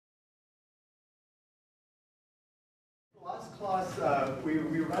class, we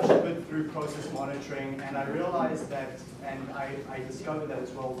rushed a bit through process monitoring, and I realized that, and I discovered that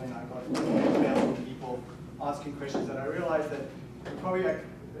as well when I got emails from people asking questions, and I realized that probably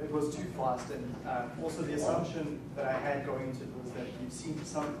it was too fast, and also the assumption that I had going into it was that you've seen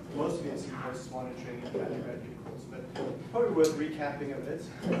most of you have seen process monitoring in the undergraduate course, but probably worth recapping a bit.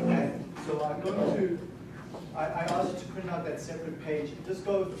 And so I'm going to, I asked you to print out that separate page. Just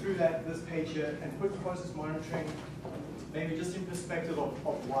go through this page here and put process monitoring maybe just in perspective of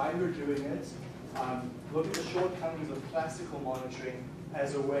why we're doing it. Look at the shortcomings of classical monitoring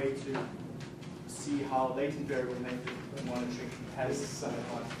as a way to see how latent variable monitoring has some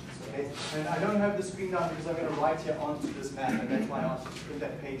advantages. Okay? And I don't have the screen down because I'm going to write here onto this map, and that's why I asked you to print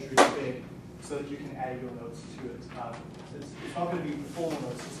that page really big so that you can add your notes to it. It's not going to be formal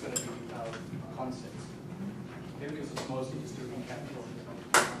notes, it's going to be concepts. Okay? Because it's mostly just a recap of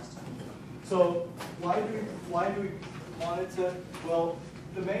the last time. So why do we monitor? Well,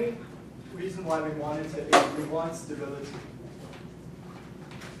 the main reason why we monitor is we want stability.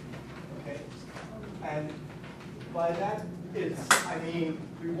 Okay? And by that, I mean,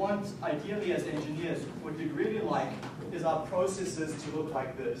 we want, ideally as engineers, what we'd really like is our processes to look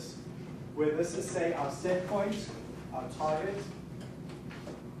like this, where this is, say, our set point, our target,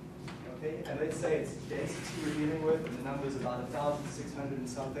 okay, and let's say it's density we're dealing with, and the number is about 1,600 and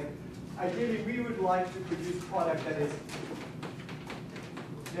something. Ideally, we would like to produce product that is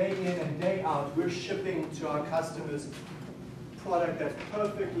day in and day out, we're shipping to our customers product that's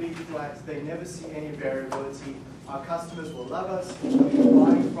perfectly flat, they never see any variability. Our customers will love us, they'll be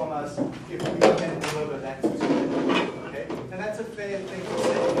buying from us if we can deliver that to them. Okay? And that's a fair thing to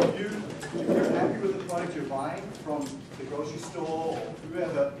say. If you're happy with the product you're buying from the grocery store or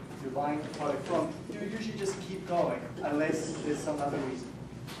whoever you're buying the product from, you usually just keep going unless there's some other reason.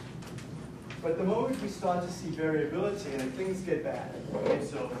 But the moment we start to see variability and things get bad, okay,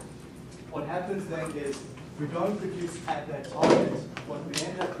 so what happens then is we don't produce at that target. What we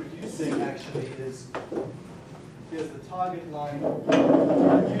end up producing actually is, here's the target line, we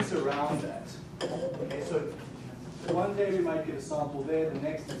produce around that. Okay, so one day we might get a sample there, the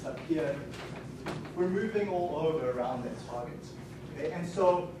next it's up here. We're moving all over around that target. Okay, and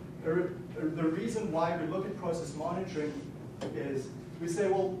so the reason why we look at process monitoring is we say,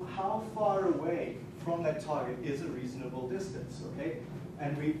 well, how far away from that target is a reasonable distance, okay?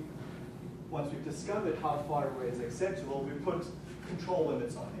 And once we've discovered how far away is acceptable, we put control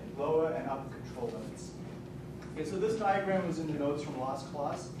limits on it, lower and upper control limits. Okay, so this diagram was in the notes from last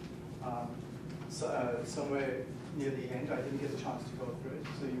class, somewhere near the end. I didn't get a chance to go through it,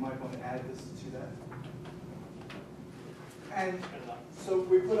 so you might want to add this to that. And so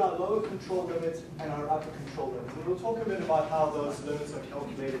we put our lower control limit and our upper control limit. And we'll talk a bit about how those limits are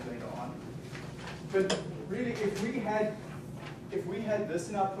calculated later on. But really, if we had this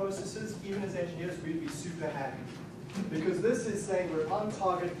in our processes, even as engineers, we'd be super happy. Because this is saying we're on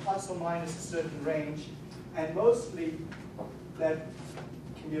target plus or minus a certain range, and mostly that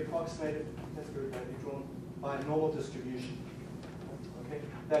can be approximated, that's very badly drawn, by a normal distribution. Okay?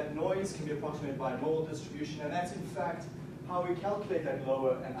 That noise can be approximated by a normal distribution, and that's in fact how we calculate that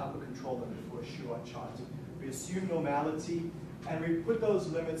lower and upper control limit for a Shewhart chart. We assume normality, and we put those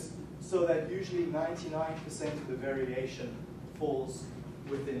limits so that usually 99% of the variation falls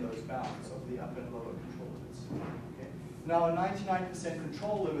within those bounds of the upper and lower control limits. Okay? Now, a 99%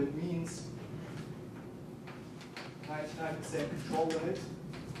 control limit means 99% control limit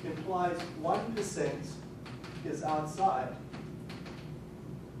implies 1% is outside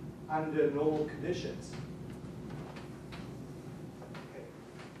under normal conditions. Okay.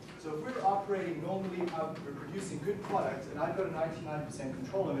 So if we're operating normally, we're producing good products, and I've got a 99%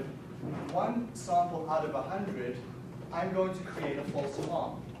 control limit, one sample out of 100, I'm going to create a false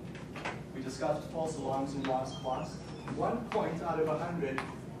alarm. We discussed false alarms in last class. 1 point out of 100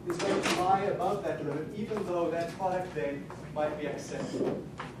 is going to lie above that limit, even though that product then might be acceptable.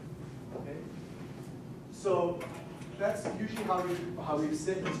 Okay? So that's usually how we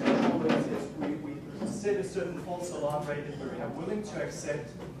set these control limits. We set a certain false alarm rate that we're willing to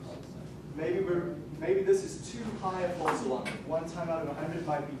accept. Maybe this is too high a false alarm. 1 time out of 100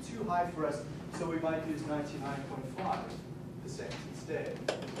 might be too high for us, so we might use 99.5% instead,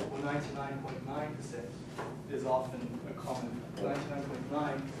 or 99.9% is often a common.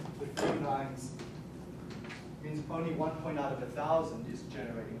 99.9 with 3 nines means only 1 point out of 1,000 is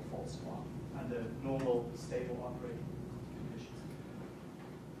generating a false alarm under normal, stable operating conditions.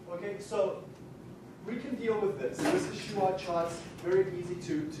 Okay, so we can deal with this. This is Shewhart charts, very easy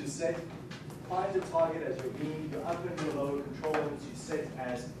to set. Find the target as your mean, your upper and your lower control limits you set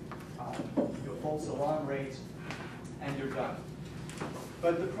as your false alarm rate, and you're done.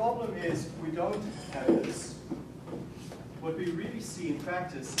 But the problem is we don't have this. What we really see in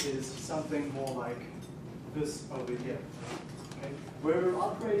practice is something more like this over here. Okay? Where we're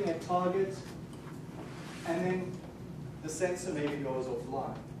operating at target, and then the sensor maybe goes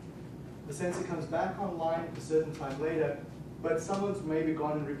offline. The sensor comes back online a certain time later, but someone's maybe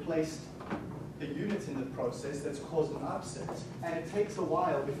gone and replaced the unit in the process that's caused an upset. And it takes a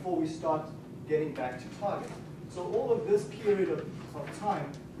while before we start getting back to target. So all of this period of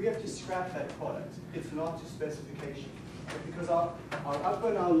time, we have to scrap that product. It's not to specification. Because our upper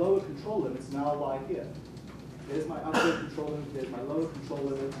and our lower control limits now lie here. There's my upper control limit, there's my lower control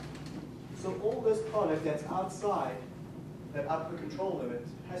limit. So all this product that's outside that upper control limit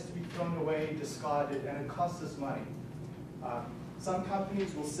has to be thrown away, discarded, and it costs us money. Some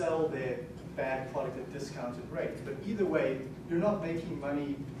companies will sell their bad product at discounted rates, but either way, you're not making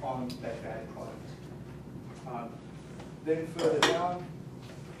money on that bad product. Then further down,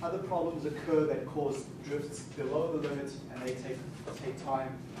 other problems occur that cause drifts below the limit, and they take time.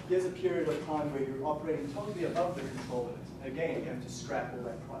 Here's a period of time where you're operating totally above the control limit. Again, you have to scrap all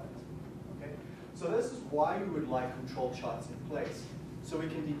that product. Okay? So this is why we would like control charts in place, so we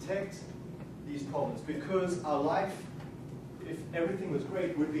can detect these problems. Because our life, if everything was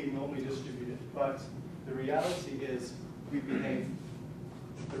great, would be normally distributed. But the reality is we behave,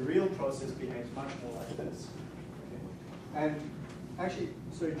 the real process behaves much more like this. Okay? And actually,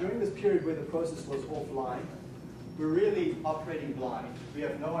 so during this period where the process was offline, we're really operating blind. We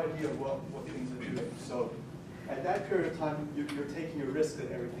have no idea what things are doing. So at that period of time, you're taking a risk that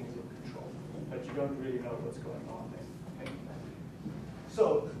everything's in control, but you don't really know what's going on there. Okay?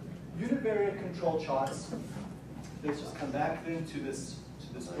 So univariate control charts. Let's just come back then to this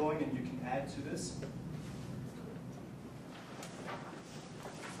drawing, and you can add to this.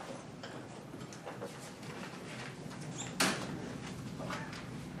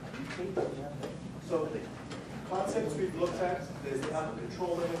 So concepts we've looked at, there's the upper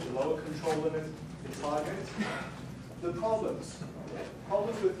control limit, the lower control limit, the target. The problems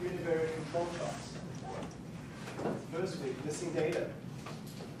with univariate control charts. Firstly, missing data.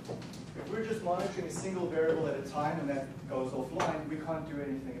 If we're just monitoring a single variable at a time and that goes offline, we can't do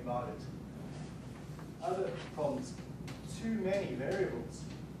anything about it. Other problems, too many variables.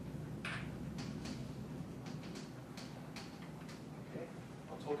 Okay,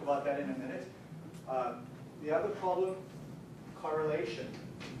 I'll talk about that in a minute. The other problem, correlation.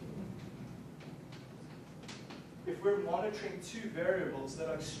 If we're monitoring two variables that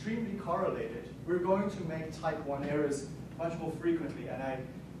are extremely correlated, we're going to make type 1 errors much more frequently. And I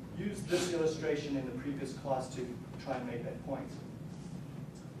used this illustration in the previous class to try and make that point.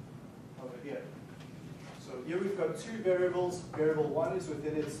 Over here. So here we've got two variables. Variable 1 is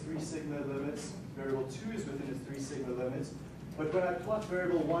within its 3 sigma limits. Variable 2 is within its 3 sigma limits. But when I plot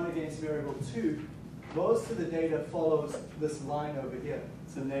variable 1 against variable 2, most of the data follows this line over here.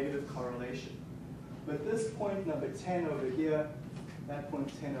 It's a negative correlation. But this point number 10 over here, that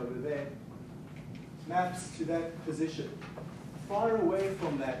point 10 over there, maps to that position, far away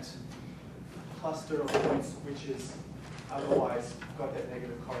from that cluster of points which is otherwise got that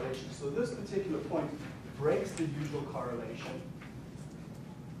negative correlation. So this particular point breaks the usual correlation.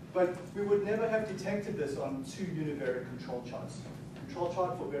 But we would never have detected this on two univariate control charts. Control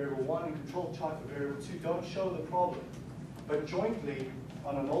chart for variable 1 and control chart for variable 2 don't show the problem. But jointly,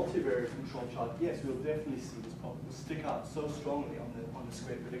 on a multivariate control chart, yes, we'll definitely see this problem. It will stick out so strongly on the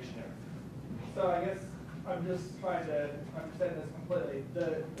square prediction error. So I guess I'm just trying to understand this completely.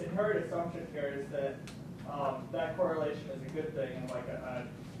 The inherent assumption here is that that correlation is a good thing and like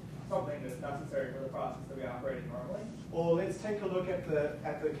something that's necessary for the process to be operating normally. Well, let's take a look at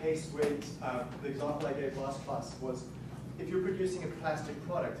the case where the example I gave last class was if you're producing a plastic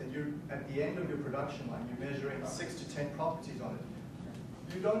product and you're at the end of your production line, you're measuring 6 to 10 properties on it.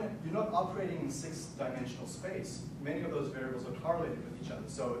 You're not operating in 6-dimensional space. Many of those variables are correlated with each other.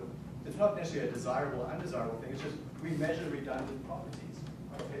 So it's not necessarily a desirable or undesirable thing. It's just we measure redundant properties.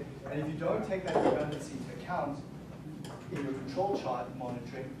 Okay? And if you don't take that redundancy into account in your control chart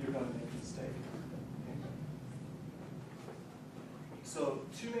monitoring, you're going to make a mistake. Okay? So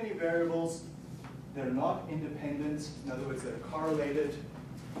too many variables, they're not independent. In other words, they're correlated.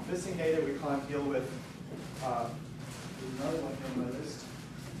 Missing data we can't deal with. There's another one here on my list.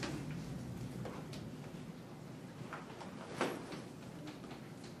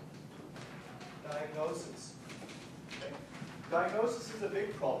 Diagnosis. Okay. Diagnosis is a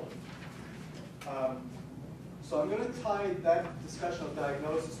big problem. So I'm going to tie that discussion of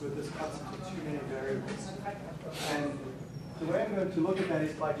diagnosis with this concept of too many variables. And the way I'm going to look at that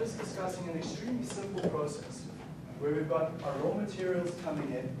is by just discussing an extremely simple process. where we've got our raw materials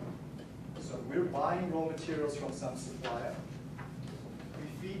coming in. So we're buying raw materials from some supplier.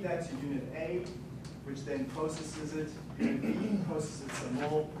 We feed that to Unit A, which then processes it. Unit B processes it some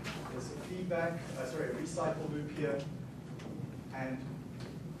more. There's a feedback, a recycle loop here. And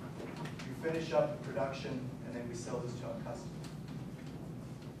we finish up production, and then we sell this to our customer.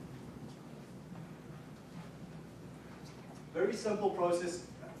 Very simple process.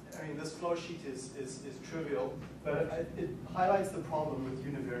 I mean, this flow sheet is trivial, but it highlights the problem with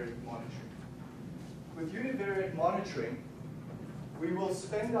univariate monitoring. With univariate monitoring, we will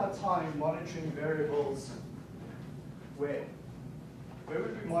spend our time monitoring variables where? Where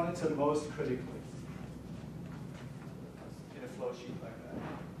would we monitor most critically in a flow sheet like that?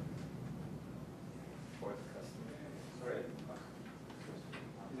 For the customer. Sorry?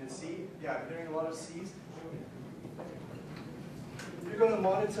 Unit C? Yeah, I'm hearing a lot of C's. You're going to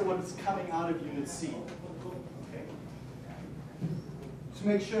monitor what's coming out of Unit C, okay? To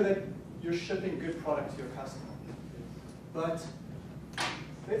make sure that you're shipping good product to your customer. But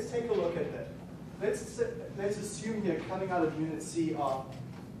let's take a look at that. Let's assume here coming out of Unit C are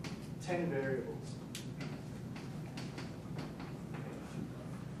 10 variables.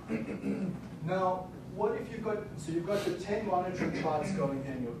 Now, what if you've got, so you've got the 10 monitoring charts going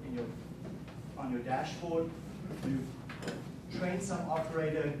here on your dashboard. You've train some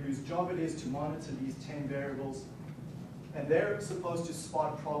operator whose job it is to monitor these 10 variables, and they're supposed to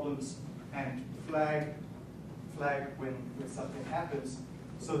spot problems and flag when something happens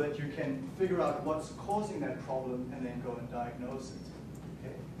so that you can figure out what's causing that problem and then go and diagnose it.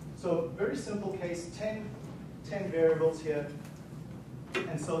 Okay? So very simple case, 10 variables here,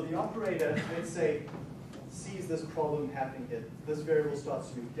 and so the operator, let's say, sees this problem happening here. This variable starts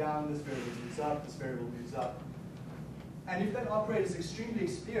to move down, this variable moves up, this variable moves up. And if that operator is extremely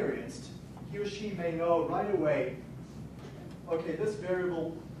experienced, he or she may know right away, okay, this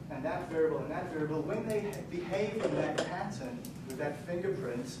variable and that variable and that variable, when they behave in that pattern with that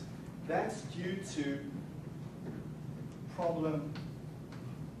fingerprint, that's due to problem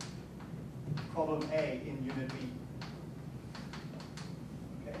A in Unit B.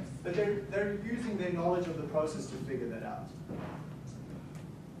 Okay? But they're using their knowledge of the process to figure that out.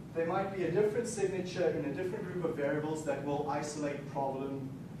 There might be a different signature in a different group of variables that will isolate problem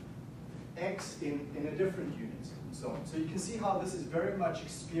X in a different unit, and so on. So you can see how this is very much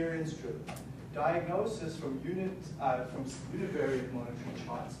experience-driven. Diagnosis from univariate monitoring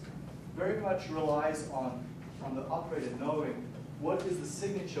charts very much relies on the operator knowing what is the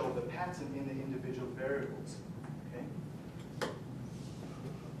signature of the pattern in the individual variables. Okay?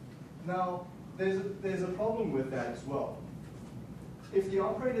 Now, there's a problem with that as well. If the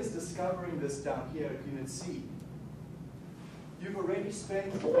operator is discovering this down here at Unit C, you've already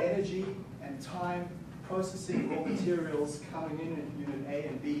spent energy and time processing raw materials coming in Unit A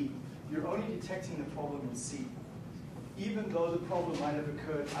and B. You're only detecting the problem in C, even though the problem might have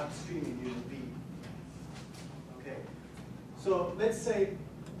occurred upstream in Unit B. Okay, so let's say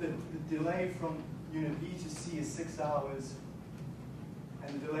the delay from Unit B to C is 6 hours,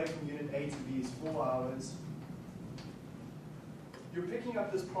 and the delay from Unit A to B is 4 hours. You're picking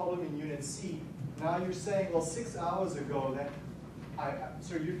up this problem in Unit C. Now you're saying, well, 6 hours ago,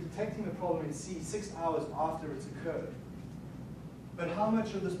 so you're detecting the problem in C 6 hours after it's occurred. But how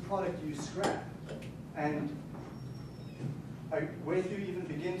much of this product do you scrap? And where do you even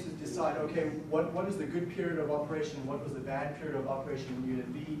begin to decide, okay, what is the good period of operation and what was the bad period of operation in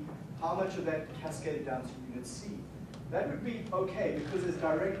Unit B? How much of that cascaded down to Unit C? That would be okay because there's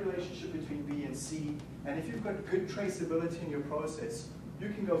direct relationship between B and C. And if you've got good traceability in your process, you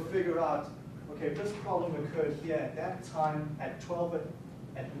can go figure out, okay, if this problem occurred here at that time at 12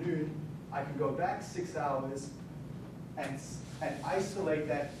 at noon, I can go back 6 hours and isolate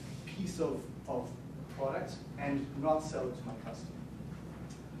that piece of product and not sell it to my customer.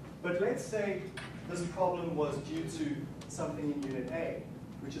 But let's say this problem was due to something in Unit A,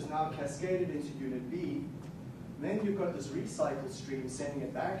 which is now cascaded into Unit B. Then you've got this recycle stream sending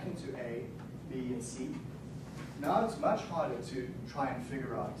it back into A, B, and C. Now it's much harder to try and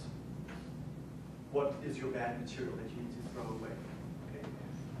figure out what is your bad material that you need to throw away. Okay?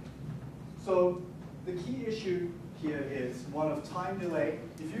 So the key issue here is one of time delay.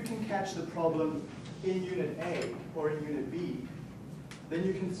 If you can catch the problem in Unit A or in Unit B, then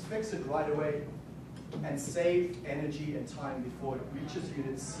you can fix it right away and save energy and time before it reaches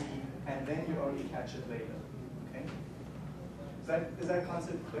Unit C, and then you only catch it later. Okay? Is that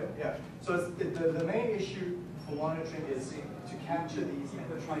concept clear? Yeah. So the main issue for monitoring is to capture these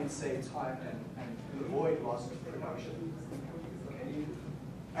and try and save time and avoid loss of production. Okay?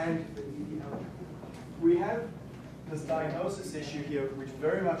 And we have this diagnosis issue here, which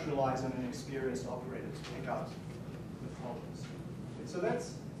very much relies on an experienced operator to pick out the problems. Okay, so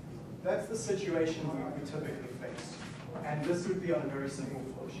that's the situation we typically face. And this would be on a very simple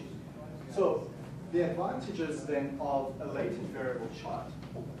flow sheet. So the advantages then of a latent variable chart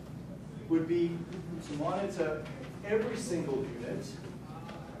would be to monitor every single unit.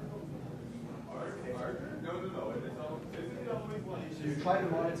 So you try to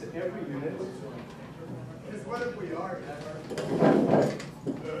monitor every unit. What if we are?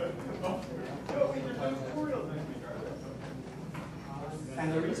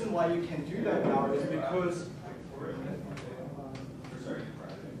 And the reason why you can do that now is because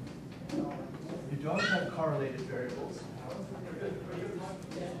you don't have correlated variables.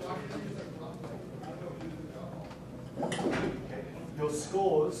 Okay. Your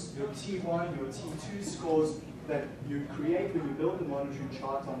scores, your T1, your T2 scores that you create when you build the monitoring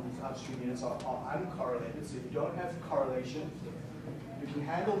chart on these upstream units are uncorrelated, so you don't have correlation. You can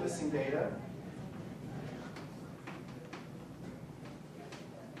handle missing data.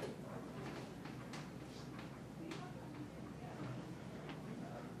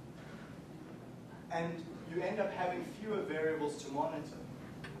 And you end up having fewer variables to monitor.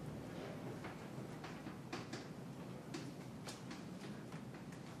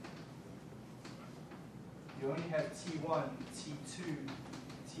 You only have T1, T2,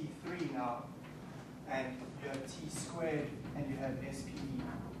 T3 now, and you have T squared, and you have SPE.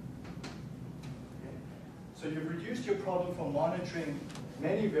 Okay. So you've reduced your problem from monitoring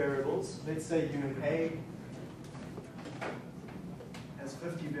many variables. Let's say unit A has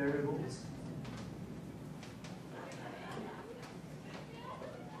 50 variables.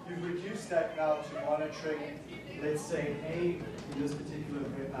 You've reduced that now to monitoring, let's say A in this particular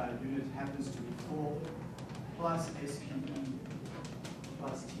unit happens to be 4 plus SPE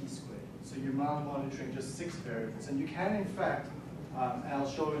plus T squared. So you're now monitoring just 6 variables. And you can, in fact, and I'll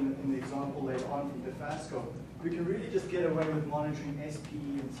show in the example later on from Defasco, we can really just get away with monitoring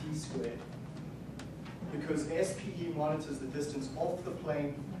SPE and T squared, because SPE monitors the distance off the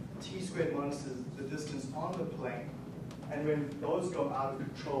plane, T squared monitors the distance on the plane, and when those go out of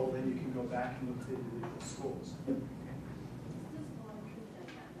control, then you can go back and look at the individual scores.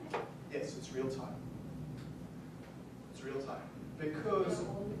 Yes, it's real time. It's real time. Because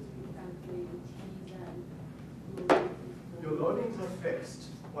your loadings are fixed.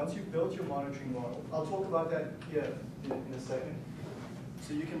 Once you've built your monitoring model, I'll talk about that here in a second.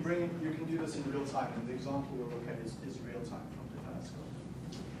 So you can do this in real time, and the example we'll look at is real time from Defasco.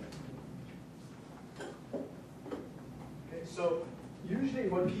 Okay, so usually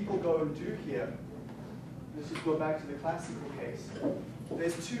what people go and do here, let's just go back to the classical case.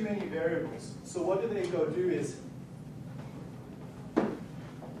 There's too many variables. So what do they go do is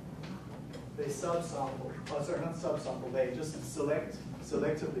they subsample. Oh, sorry, not subsample. They just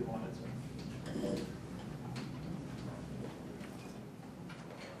selectively monitor.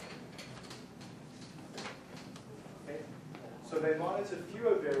 Okay. So they monitor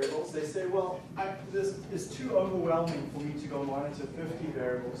fewer variables. They say, well, this is too overwhelming for me to go monitor 50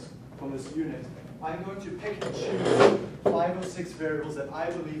 variables from this unit. I'm going to pick and choose 5 or 6 variables that I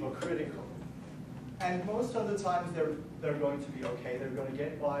believe are critical. And most of the times they're going to be okay. They're going to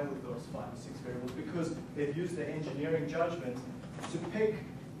get by with those 5 or 6 variables because they've used their engineering judgment to pick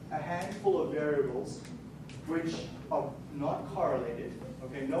a handful of variables which are not correlated.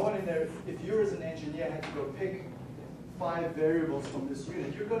 Okay, no one in there, if you as an engineer had to go pick 5 variables from this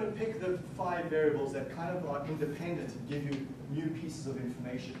unit, you're going to pick the 5 variables that kind of are independent and give you new pieces of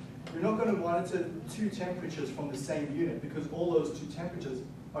information. You're not going to monitor 2 temperatures from the same unit because all those 2 temperatures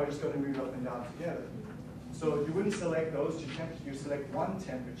are just going to move up and down together. So you wouldn't select those 2 temperatures, you select 1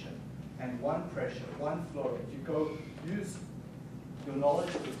 temperature and 1 pressure, 1 flow rate. You go use your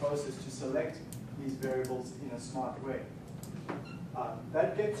knowledge of the process to select these variables in a smart way.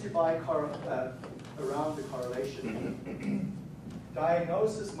 That gets you by around the correlation.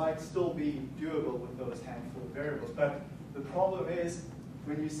 Diagnosis might still be doable with those handful of variables, but the problem is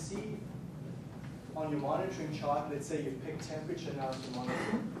when you see on your monitoring chart, let's say you pick temperature now to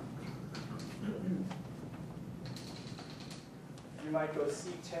monitor, you might go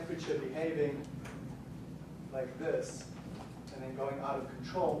see temperature behaving like this, and then going out of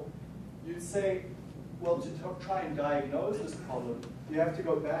control. You'd say, well, to try and diagnose this problem, you have to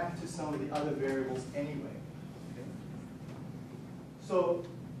go back to some of the other variables anyway. Okay? So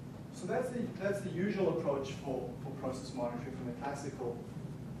that's the usual approach for process monitoring from the classical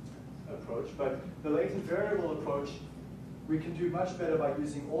approach. But the latent variable approach, we can do much better by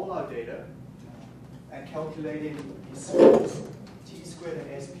using all our data and calculating these scores, T squared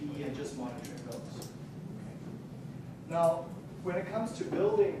and SPE, and just monitoring those. Okay. Now, when it comes to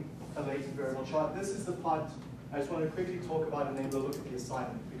building a latent variable chart, this is the part I just want to quickly talk about, and then we'll look at the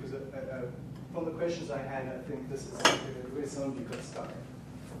assignment, because from the questions I had, I think this is where some of you got stuck.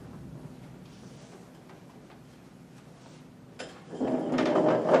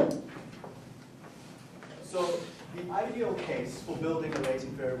 So the ideal case for building a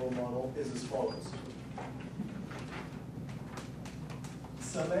latent variable model is as follows.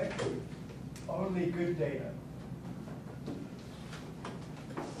 Select only good data.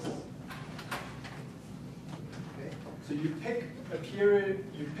 Okay. So you pick a period,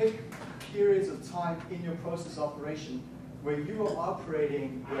 you pick periods of time in your process operation where you are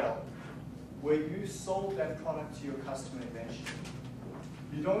operating well, where you sold that product to your customer eventually.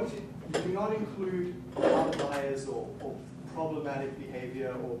 You do not include outliers or problematic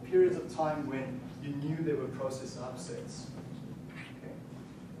behavior or periods of time when you knew there were process upsets. Okay.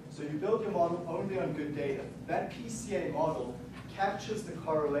 So you build your model only on good data. That PCA model captures the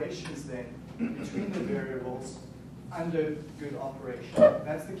correlations then between the variables under good operation.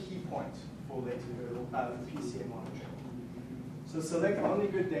 That's the key point for latent variable PCA monitoring. So select only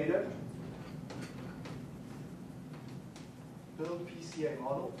good data. Build PCA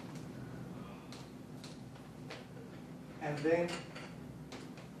model, and then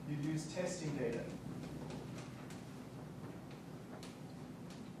you use testing data.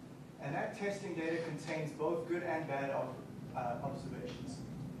 And that testing data contains both good and bad observations.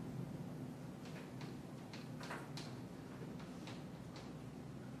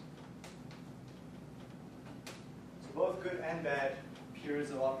 So both good and bad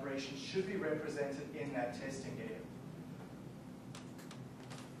periods of operation should be represented in that testing data.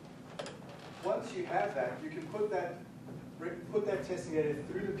 Once you have that, you can put that testing data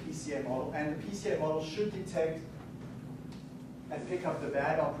through the PCA model, and the PCA model should detect and pick up the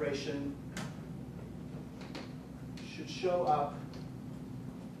bad operation, should show up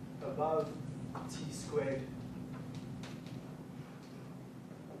above t squared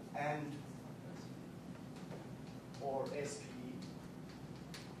and or SPE.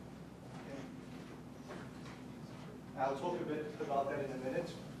 Okay. I'll talk a bit about that in a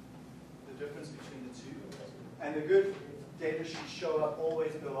minute. The difference between the two. And the good data should show up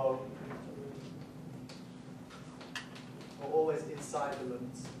always below or always inside the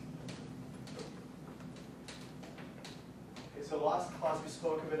limits. Okay, so last class we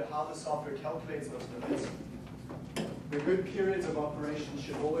spoke a bit of how the software calculates those limits. The good periods of operation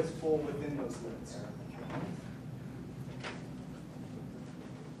should always fall within those limits.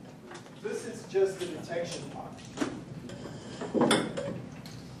 This is just the detection part.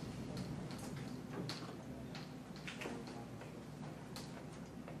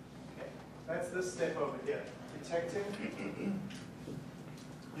 That's this step over here, detecting.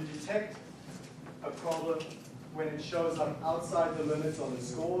 You detect a problem when it shows up outside the limits on the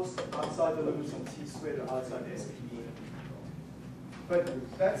scores, outside the limits on t-squared, or outside SPE. But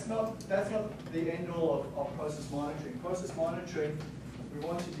that's not the end all of process monitoring. Process monitoring, we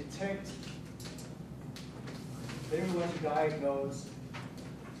want to detect, then we want to diagnose,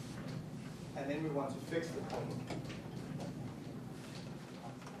 and then we want to fix the problem.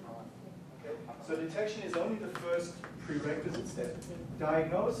 So detection is only the first prerequisite step.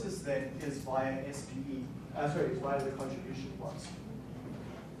 Diagnosis then is via SPE, is via the contribution plots.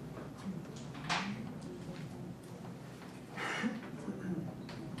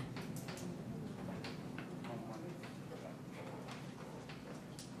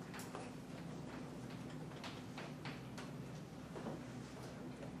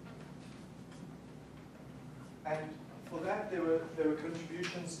 And for that, there were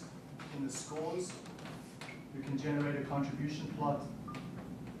contributions in the scores. You can generate a contribution plot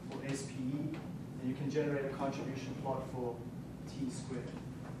for SPE, and you can generate a contribution plot for t-squared.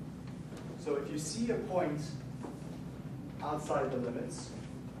 So if you see a point outside the limits,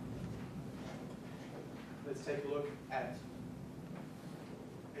 let's take a look at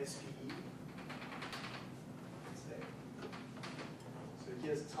SPE. So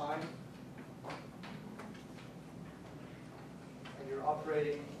here's time, and you're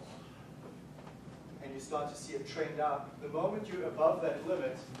operating, and you start to see a trend up. The moment you're above that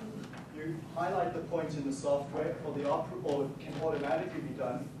limit, you highlight the point in the software, or it can automatically be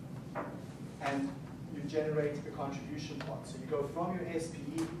done, and you generate a contribution plot. So you go from your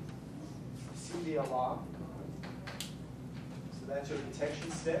SPE, you see the alarm. So that's your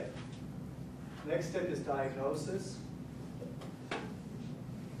detection step. Next step is diagnosis.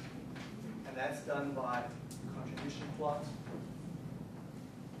 And that's done by contribution plot.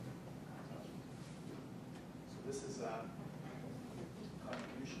 So this is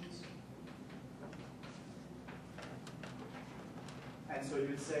contributions. And so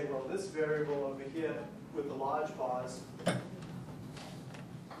you'd say, well, this variable over here with the large bars,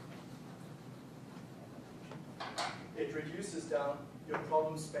 it reduces down your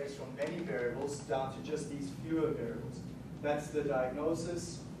problem space from many variables down to just these fewer variables. That's the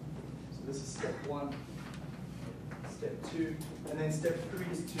diagnosis. So this is step 1, step 2, and then step 3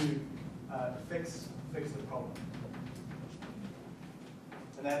 is to fix the problem.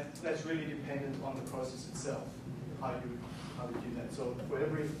 And that's really dependent on the process itself, how you do that. So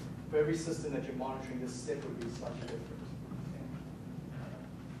for every system that you're monitoring, this step would be slightly different.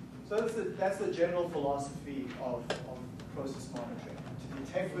 Okay. So that's the general philosophy of process monitoring. To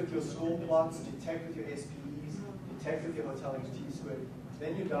detect with your score plots, detect with your SPEs, detect with your hotelling T-squared,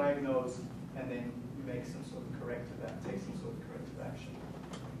 then you diagnose, and then you make some sort of corrective action, take some sort of corrective action.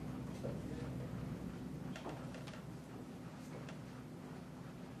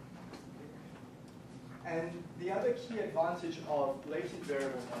 And the other key advantage of latent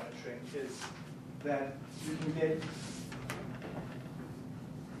variable monitoring is that you can get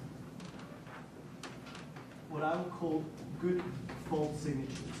what I would call good fault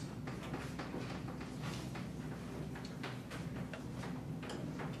signatures.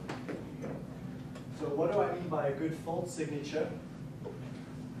 So what do I mean by a good fault signature?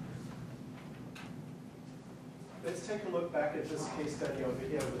 Let's take a look back at this case study over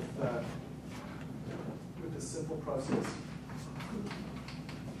here with the simple process.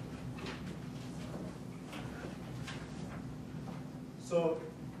 So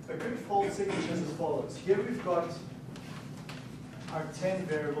a good fault signature is as follows. Here we've got our 10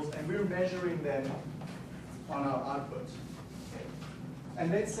 variables, and we're measuring them on our output. Okay.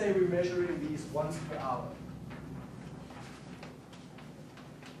 And let's say we're measuring these once per hour.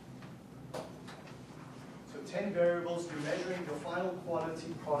 So 10 variables, you're measuring your final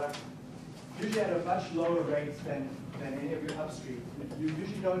quality product, usually at a much lower rate than any of your upstream. You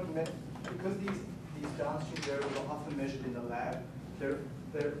usually don't, because these downstream variables are often measured in the lab,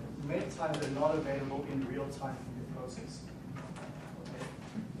 many times they're not available in real time from your process. Okay.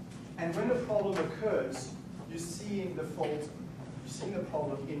 And when a problem occurs, you're seeing the fault, you're seeing the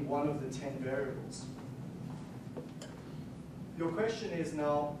problem in one of the 10 variables. Your question is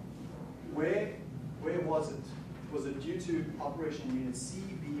now, where was it? Was it due to operation unit C,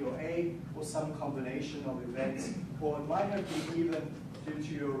 B, or A, or some combination of events? Or it might have been even due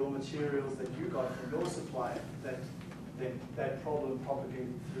to your raw materials that you got from your supplier that problem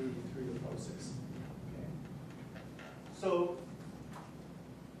propagated through the process. Okay. So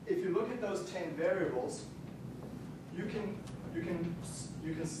if you look at those 10 variables, you can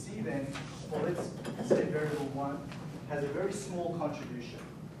see then, well, let's say variable 1 has a very small contribution.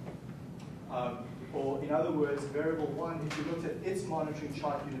 Or in other words, variable 1, if you looked at its monitoring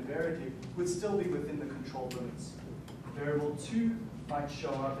chart univariately, would still be within the control limits. Variable 2 might show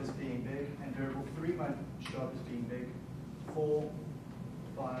up as being big, and variable 3 might show up as being big. 4,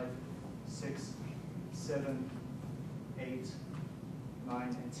 5, 6, 7, 8, 9,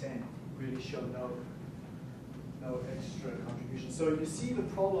 and 10 really show no extra contribution. So you see the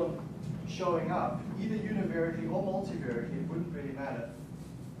problem showing up, either univariately or multivariately, it wouldn't really matter,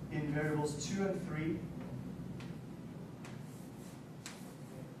 in variables 2 and 3,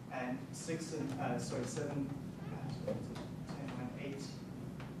 and 6 and 7, 10, 9, 8,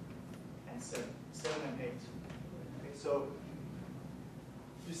 and 7 and 8. Okay, so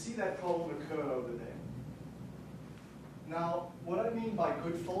you see that problem occur over there. Now, what I mean by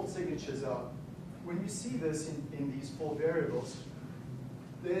good fault signatures are, when you see this in these 4 variables,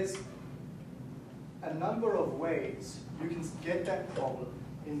 there's a number of ways you can get that problem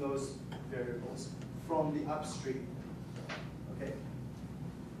in those variables from the upstream. Okay?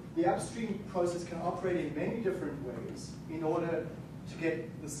 The upstream process can operate in many different ways in order to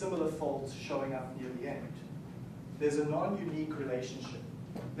get the similar faults showing up near the end. There's a non-unique relationship.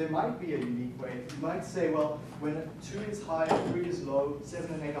 There might be a unique way. You might say, well, when 2 is high, 3 is low,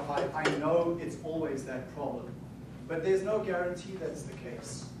 7 and 8 are high, I know it's always that problem. But there's no guarantee that's the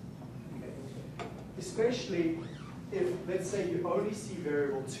case. Okay? Especially if, let's say, you only see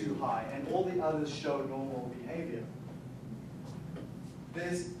variable 2 high and all the others show normal behavior.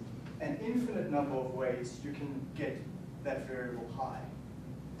 There's an infinite number of ways you can get that variable high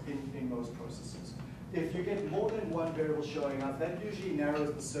in most processes. If you get more than one variable showing up, that usually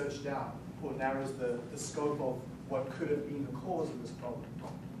narrows the search down, or narrows the scope of what could have been the cause of this problem,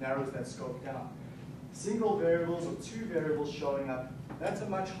 narrows that scope down. Single variables or 2 variables showing up, that's a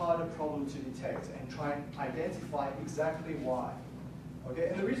much harder problem to detect and try and identify exactly why. Okay,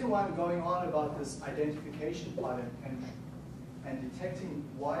 and the reason why I'm going on about this identification part and detecting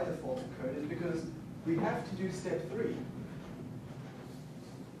why the fault occurred is because we have to do step 3.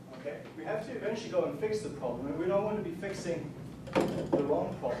 we have to eventually go and fix the problem, and we don't want to be fixing the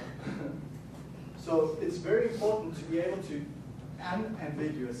wrong problem. So it's very important to be able to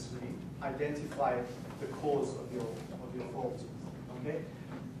unambiguously identify the cause of your fault. Okay?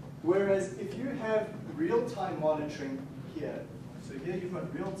 Whereas if you have real-time monitoring here, so here you've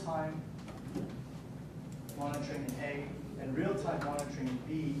got real-time monitoring in A and real-time monitoring in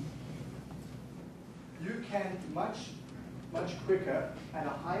B, you can much quicker at a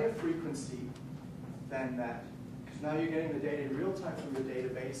higher frequency than that. Because now you're getting the data in real time from your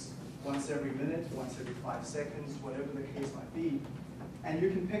database, once every minute, once every 5 seconds, whatever the case might be. And you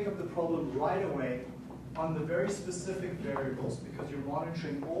can pick up the problem right away on the very specific variables, because you're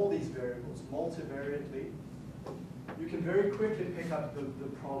monitoring all these variables multivariately. You can very quickly pick up the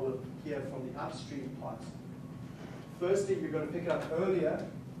problem here from the upstream part. Firstly, you're going to pick it up earlier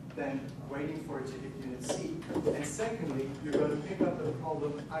than waiting for it to hit unit C. And secondly, you're going to pick up the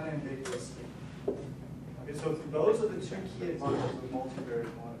problem unambiguously. Okay, so those are the two key advantages of multivariate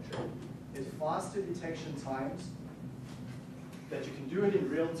monitoring. It's faster detection times, that you can do it in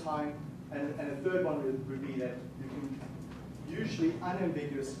real time, and a third one would be that you can usually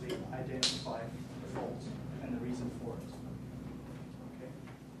unambiguously identify the fault and the reason for it. Okay.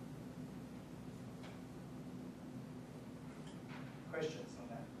 Questions on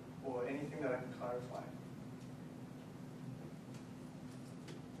that, or anything that I can clarify?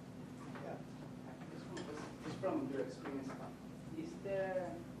 Yeah. Just from your experience, is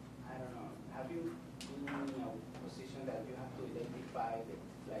there, I don't know, have you been in a position that you have to identify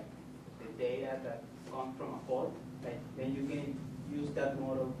the data that comes from a fault? Like then you can use that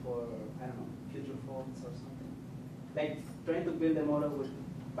model for, I don't know, future faults or something? Like trying to build a model with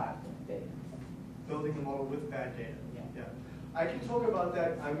bad data. Building the model with bad data. Yeah. I can talk about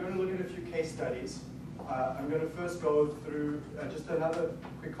that. I'm going to look at a few case studies. I'm going to first go through just another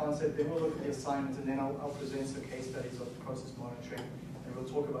quick concept, then we'll look at the assignment, and then I'll present some case studies of process monitoring, and we'll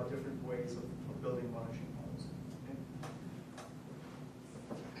talk about different ways of building monitoring models.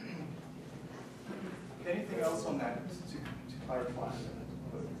 Okay. Anything else on that to clarify?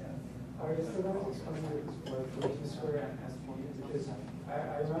 Are you still going to explain the T-square and SP? Because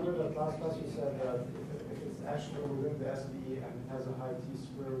I remember that last class you said that if it's actually within the SPE and it has a high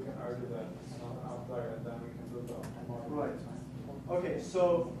T-square, we can argue that it's not an outlier, and then we can build up a model. Right. Okay,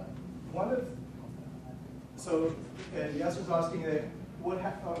 so Yas was asking that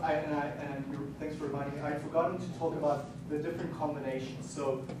thanks for reminding me. I'd forgotten to talk about the different combinations.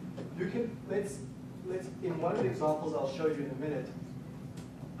 So you can let's in one of the examples I'll show you in a minute.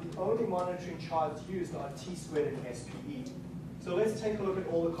 The only monitoring charts used are T squared and SPE. So let's take a look at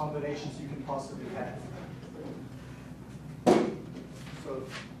all the combinations you can possibly have. So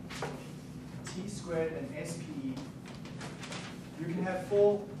T squared and SPE, you can have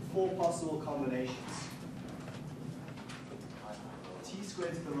four possible combinations. T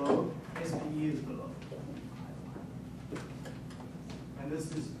squared is below, SPE is below. And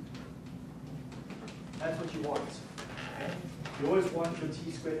that's what you want. Okay? You always want your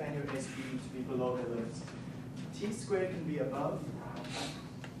T squared and your SPE to be below the limits. T squared can be above,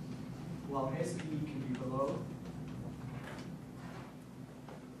 while SPE can be below.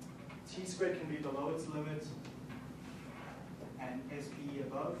 T squared can be below its limit, and SPE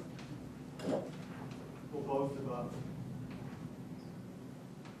above, or both above.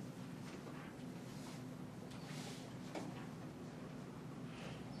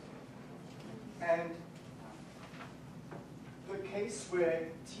 And the case where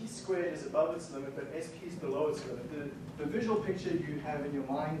T squared is above its limit, but SP is below its limit, the visual picture you have in your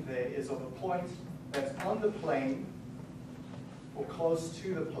mind there is of a point that's on the plane, or close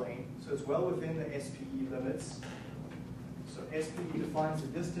to the plane, so it's well within the SPE limits. So SPE defines the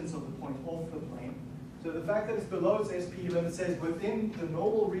distance of the point off the plane. So the fact that it's below its SPE limit says within the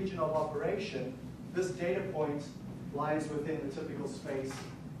normal region of operation, this data point lies within the typical space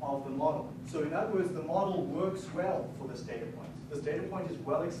of the model. So in other words, the model works well for this data point. This data point is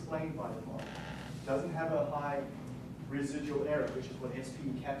well explained by the model. It doesn't have a high residual error, which is what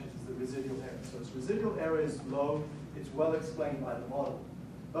SPE captures, is the residual error. So its residual error is low, it's well explained by the model.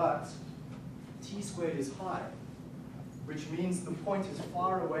 But T squared is high, which means the point is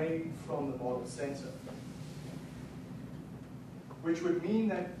far away from the model center. Which would mean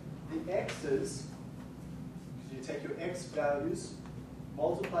that the x's, so you take your x values,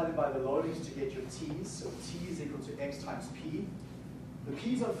 multiply them by the loadings to get your t's, so t is equal to x times p. The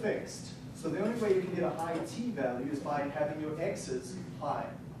p's are fixed, so the only way you can get a high t value is by having your x's high.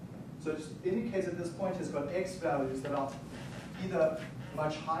 So it indicates that this point has got x values that are either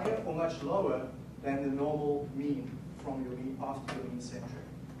much higher or much lower than the normal mean from your mean after your mean centric.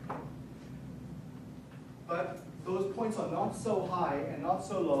 but those points are not so high and not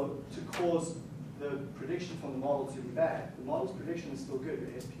so low to cause the prediction from the model to be bad. The model's prediction is still good,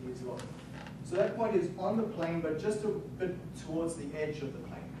 the SP is low. So that point is on the plane, but just a bit towards the edge of the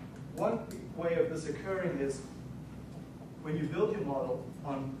plane. One way of this occurring is when you build your model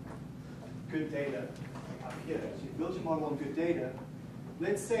on good data, up here, so you build your model on good data,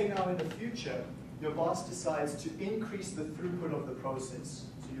 let's say now in the future, your boss decides to increase the throughput of the process.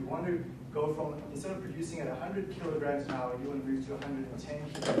 So you want to go from, instead of producing at 100 kilograms an hour, you want to move to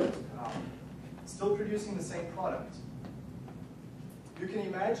 110 kilograms an hour. Still producing the same product. You can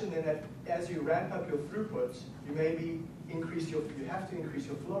imagine then that as you ramp up your throughput, you maybe you have to increase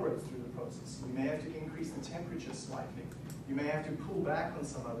your flow rates through the process. You may have to increase the temperature slightly. You may have to pull back on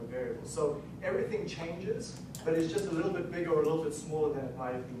some other variables. So everything changes, but it's just a little bit bigger or a little bit smaller than it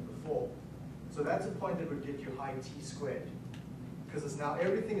might have been before. So that's a point that would get you high T squared. Because it's now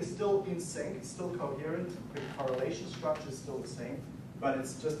everything is still in sync, it's still coherent, the correlation structure is still the same, but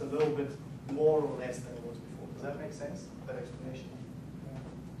it's just a little bit more or less than it was before. Does that make sense, that explanation?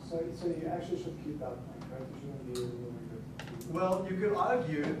 So you actually should keep that point, right? You shouldn't be removing it. Well, you could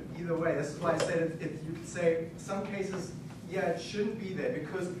argue either way. This is why I said you could say in some cases, yeah, it shouldn't be there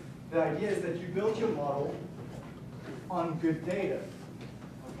because the idea is that you built your model on good data.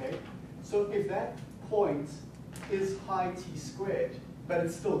 Okay? So if that point is high T squared, but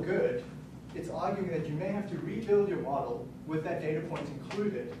it's still good, it's arguing that you may have to rebuild your model with that data point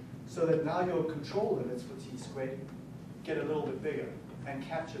included so that now your control limits for T squared get a little bit bigger and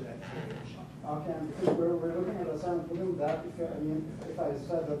capture that variation. Okay, and because we're looking at assignment, wouldn't that, if I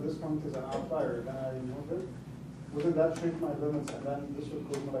said that this point is an outlier, then I remove it, wouldn't that shrink my limits and then this would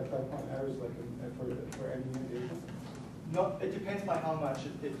cause me like 5 point errors like for any new data? No, it depends by how much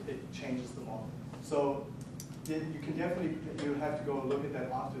it changes the model. So you can definitely, you have to go and look at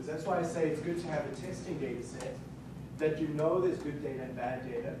that afterwards. That's why I say it's good to have a testing data set that you know there's good data and bad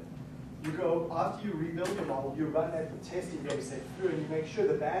data. You go, after you rebuild your model, you run that testing data set through and you make sure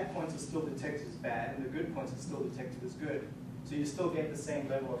the bad points are still detected as bad and the good points are still detected as good. So you still get the same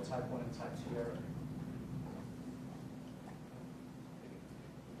level of type 1 and type 2 error.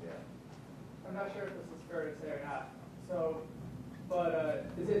 Yeah. I'm not sure if this is fair to say or not. So, but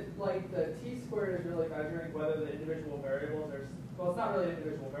is it like the T squared is really measuring whether the individual variables are, well, it's not really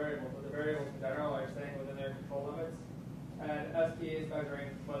individual variables, but the variables in general are staying within their control limits? And SP is measuring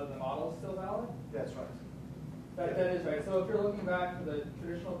whether the model is still valid? That's right. That is right. So if you're looking back to the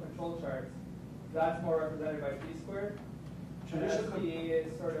traditional control charts, that's more represented by T squared. Traditional SPE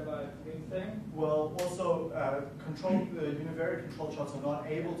is sort of a new thing. Well, also the univariate control charts are not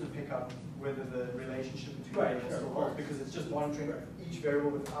able to pick up whether the relationship between variables still holds because it's just monitoring each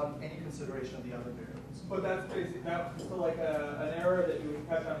variable without any consideration of the other variables. But that's basically so like an error that you would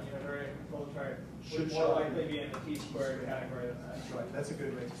catch on a univariate control chart Should would more show likely be in the T squared category than that. That's right. That's a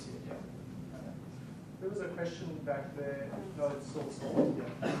good way to see it. Yeah. There was a question back there. No, it's still solved.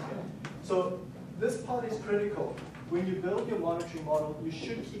 Yeah. Okay. So this part is critical. When you build your monitoring model, you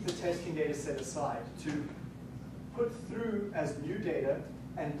should keep the testing data set aside to put through as new data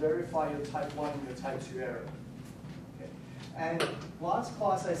and verify your type 1 and your type 2 error. Okay. And last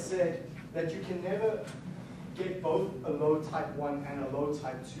class I said that you can never get both a low type 1 and a low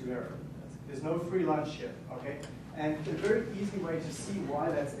type 2 error. There's no free lunch here, okay? And a very easy way to see why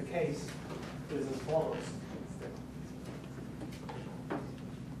that's the case is as follows.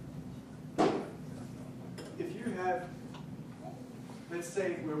 If you have, let's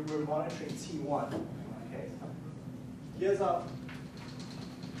say we're monitoring T1, okay? Here's our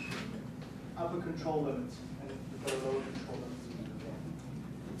upper control limit and the lower control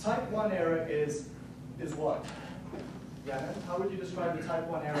limit. Type 1 error is what? Yeah, how would you describe the type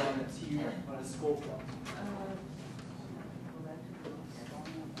 1 error on a T on a score plot?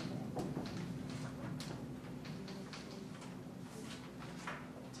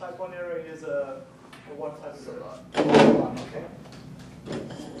 Type 1 error is a what type of error? Okay.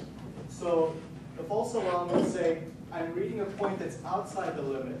 So the false alarm would say, I'm reading a point that's outside the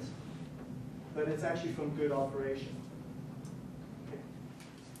limit, but it's actually from good operation. Okay.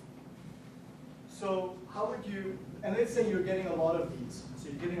 So how would you, and let's say you're getting a lot of these. So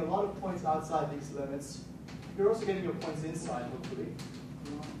you're getting a lot of points outside these limits. You're also getting your points inside, hopefully.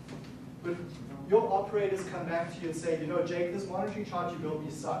 But your operators come back to you and say, you know, Jake, this monitoring chart you built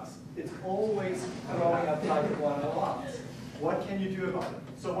me sucks. It's always throwing up type 1 alarms. What can you do about it?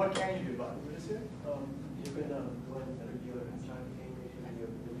 So what can you do about it? What is it? You can go ahead and review your time gain ratio and your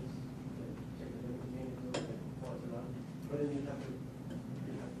limits, check the limit gain and false alarm. But then you have to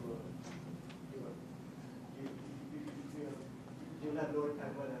you'll have lower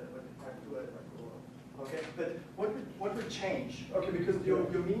type 1 but type 2 at Okay, but what would change? Okay, because your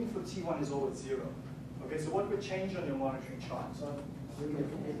mean for T1 is always 0. Okay, so what would change on your monitoring chart? The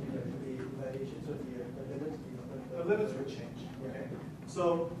variations of the limits. The limits would change. Okay,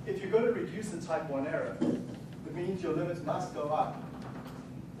 so if you're going to reduce the type 1 error, it means your limits must go up.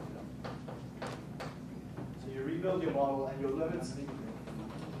 So you rebuild your model and your limits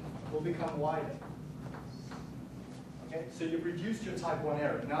will become wider. Okay, so you've reduced your type 1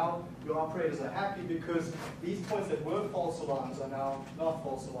 error. Now your operators are happy because these points that were false alarms are now not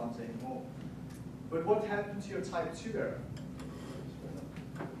false alarms anymore. But what happened to your type 2 error?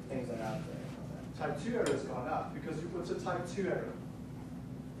 Things are out there. Type 2 error has gone up because what's a type 2 error?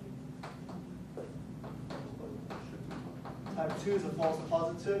 Type 2 is a false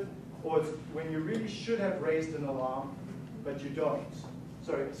positive, or it's when you really should have raised an alarm, but you don't.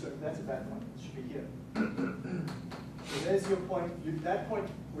 Sorry, that's a bad one. It should be here. So there's your point. That point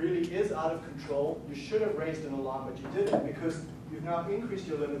really is out of control. You should have raised an alarm, but you didn't because you've now increased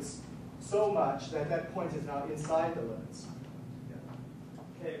your limits so much that that point is now inside the limits.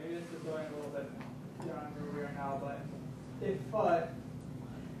 Okay, maybe this is going a little bit beyond where we are now, but if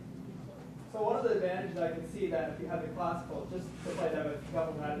so one of the advantages I can see that if you have the classical, just to play that with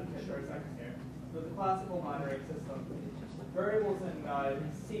double advocate for a second here, with the classical monitoring system, variables in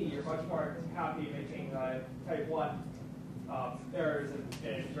C, you're much more happy making type 1 errors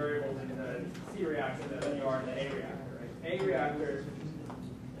and variables in the C reactor than you are in the A reactor. Right? A reactor,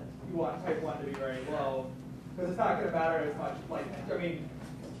 you want type 1 to be very low, because it's not going to matter as much. Like, I mean,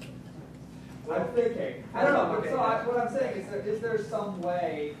 I'm thinking. I don't know. So what I'm saying is there some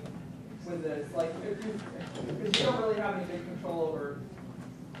way with this, like, because you don't really have any big control over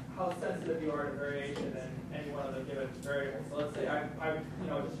how sensitive you are to variation in any one of the given variables. So let's say I'm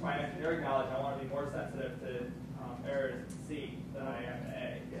just my engineering knowledge, I want to be more sensitive to errors in C than I am in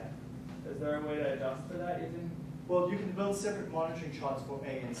A. Yeah. Is there a way to adjust for that using? Well, you can build separate monitoring charts for A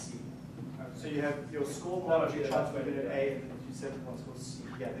and C. So you have your score monitoring charts for unit A and you separate ones for C.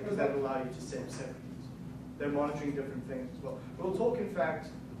 Yeah, because that will allow you to set separate. They're monitoring different things as well. We'll talk, in fact,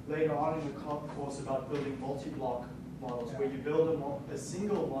 later on in the course about building multi-block models where you build a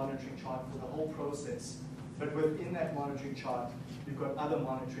single monitoring chart for the whole process, but within that monitoring chart, you've got other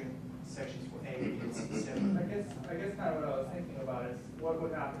monitoring sections for A, B, and C separate. I guess kind of what I was thinking about is what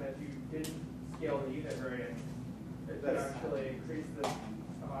would happen if you didn't scale the unit variance? It would actually increase the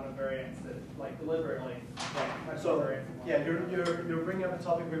amount of variance that, like, deliberately. So, yeah, you're bringing up a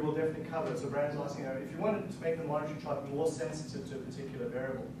topic we will definitely cover. So Brandon's asking, if you wanted to make the monitoring chart more sensitive to a particular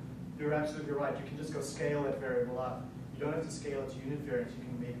variable, you're absolutely right. You can just go scale that variable up. You don't have to scale it to unit variance. You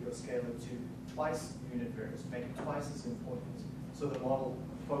can maybe go scale it to twice unit variance, make it twice as important, so the model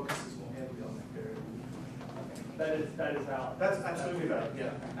focuses more heavily on that variable. That is valid. That's absolutely valid.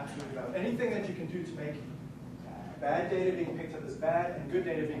 Yeah, absolutely valid. Anything that you can do to make bad data being picked up as bad and good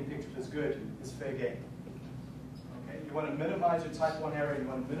data being picked up as good is fair game. Okay, you want to minimize your type 1 error, you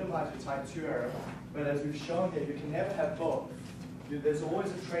want to minimize your type 2 error, but as we've shown here, you can never have both. There's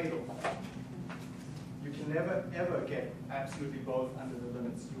always a trade-off. You can never, ever get absolutely both under the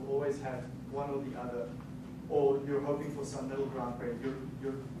limits. You always have one or the other, or you're hoping for some middle ground where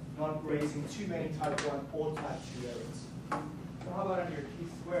you're not raising too many type 1 or type 2 errors. So how about on your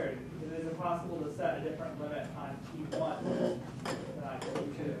t-squared? Is it possible to set a different limit on t1 than on t2?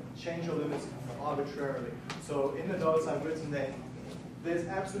 You can change your limits arbitrarily. So in the notes I've written there, there's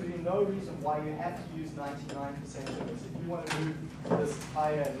absolutely no reason why you have to use 99% limits. If you want to move this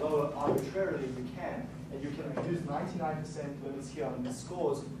higher and lower arbitrarily, you can. And you can use 99% limits here on the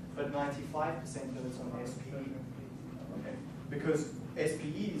scores, but 95% limits on SPE. Okay? Because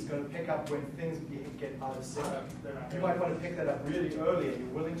SPE is going to pick up when things get out of sync. You might want to pick that up really early and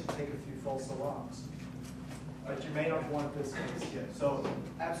you're willing to take a few false alarms. But you may not want this case here. So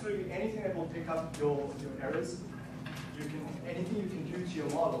absolutely anything that will pick up your errors, anything you can do to your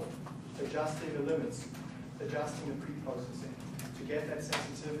model, adjusting the limits, adjusting the pre-processing to get that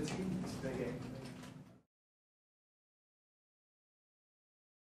sensitivity is fair game.